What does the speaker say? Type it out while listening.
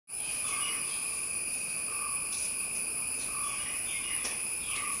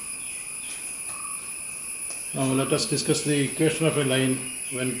Now let us discuss the equation of a line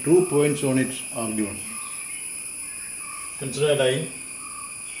when 2 points on it are given. Consider a line,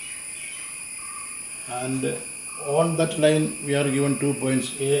 and on that line we are given 2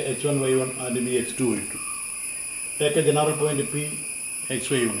 points A x1 y1 and B x2 y2. Take a general point P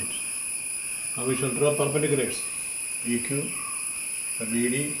xy on it. Now we shall draw perpendiculars PQ,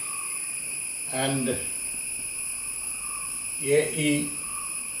 BD and AE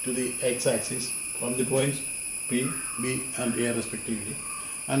to the x-axis from the points P, B and A respectively,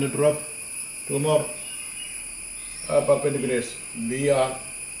 and drop two more perpendiculars BR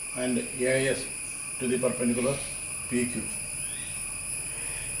and AS to the perpendicular PQ.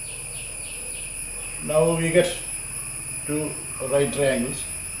 Now we get two right triangles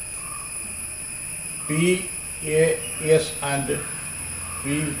PAS and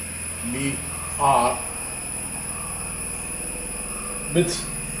PBR with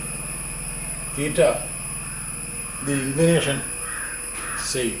theta, the inclination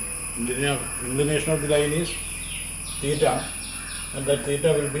same. Inclination of the line is theta, and that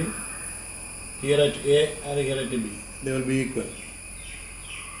theta will be here at A and here at B. They will be equal.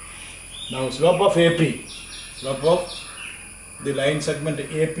 Now slope of AP, slope of the line segment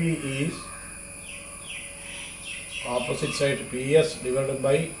AP is opposite side PS divided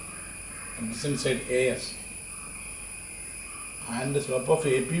by adjacent side AS, and the slope of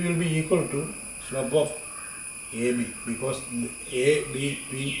AP will be equal to slope of AB because A, B,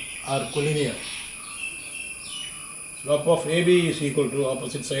 P are collinear. Slope of AB is equal to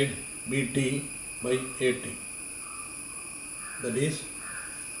opposite side BT by AT. That is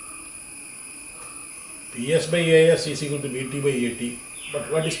PS by AS is equal to BT by AT.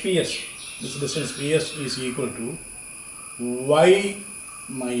 But what is PS? This distance PS is equal to Y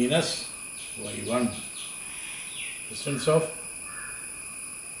minus Y1. Distance of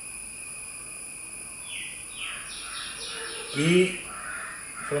P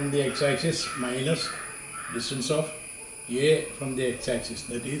from the x-axis minus distance of A from the x-axis,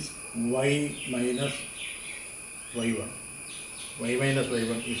 that is Y minus Y1. Y minus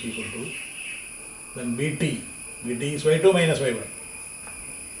Y1 is equal to, then BT is Y2 minus Y1.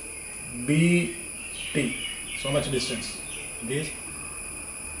 BT, so much distance, it is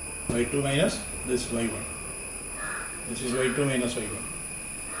Y2 minus this Y1. This is Y2 minus Y1.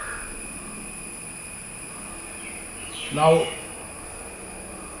 Now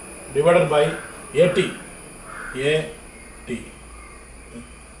divided by AT.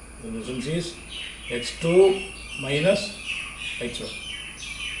 The distance is x2 minus x1.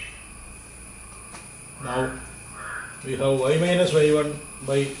 Now we have y minus y1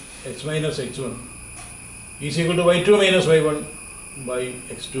 by x minus x1 is equal to y2 minus y1 by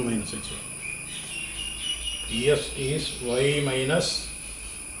x2 minus x1. PS is y minus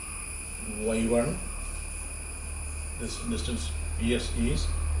y1. This distance PS is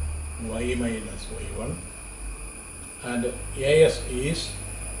y minus y1, and AS is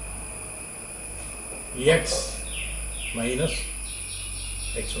x minus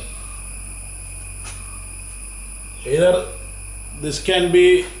x1. Either this can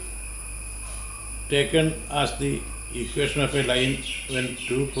be taken as the equation of a line when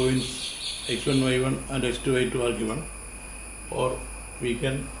 2 points x1 y1 and x2 y2 are given, or we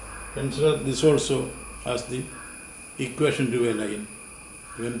can consider this also as the equation to a line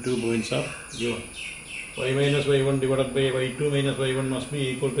when 2 points are given. Y minus y1 divided by y2 minus y1 must be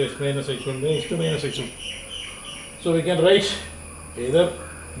equal to x minus x1 by x2 minus x1. So we can write either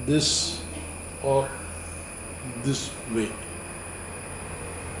this or this way.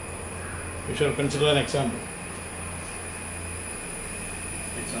 We shall consider an example.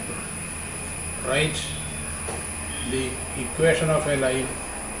 Write the equation of a line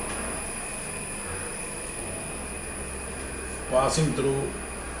passing through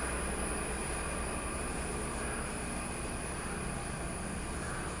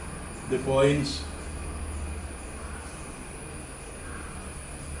the points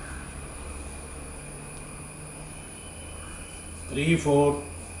three, 4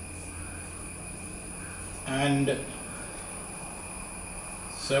 and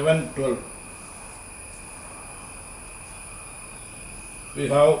 7, 12. We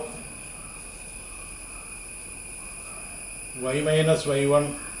have y minus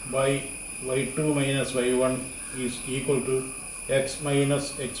y1 by y2 minus y1 is equal to x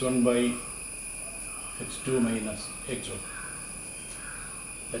minus x1 by x2 minus x1.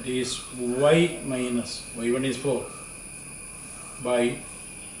 That is y minus y1 is 4 by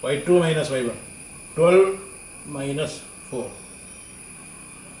y2 minus y1. 12 minus 4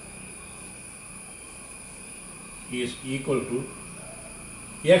 is equal to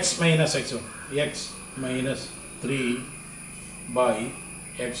x minus x1. X minus 3 by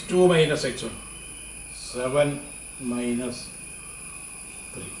x2 minus x1. 7 minus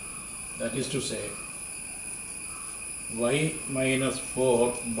 3. That is to say, y minus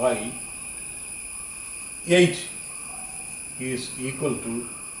 4 by 8 is equal to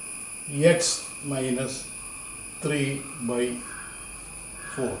x minus 3 by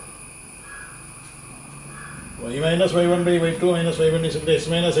 4. Y minus y1 by y2 minus y1 is equal to x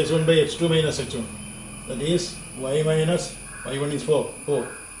minus x1 by x2 minus x1. That is y minus y1 is 4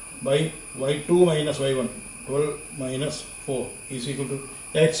 by y2 minus y1, 12 minus 4 is equal to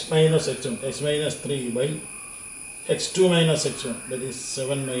x minus x1, x minus 3 by x2 minus x1, that is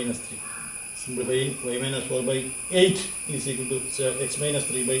 7 minus 3. Simplifying, y minus 4 by 8 is equal to x minus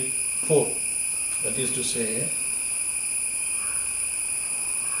 3 by 4. That is to say,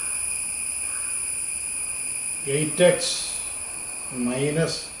 eight x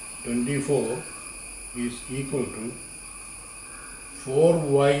minus 24 is equal to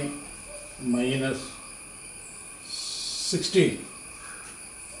 4y minus 16.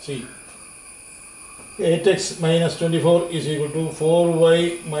 See, 8x minus 24 is equal to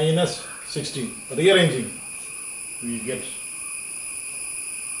 4y minus 16. Rearranging, we get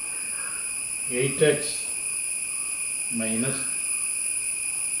 8x minus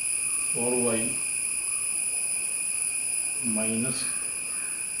 4y minus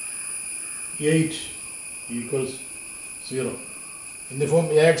 8 equals 0. In the form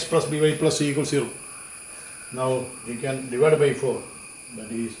ax plus by plus c equals 0. Now you can divide by 4.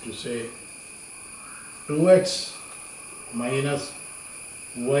 That is to say 2x minus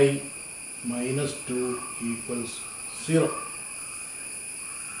y minus 2 equals 0.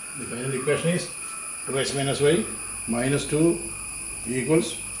 The final equation is 2x minus y minus 2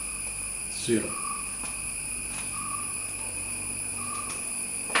 equals 0.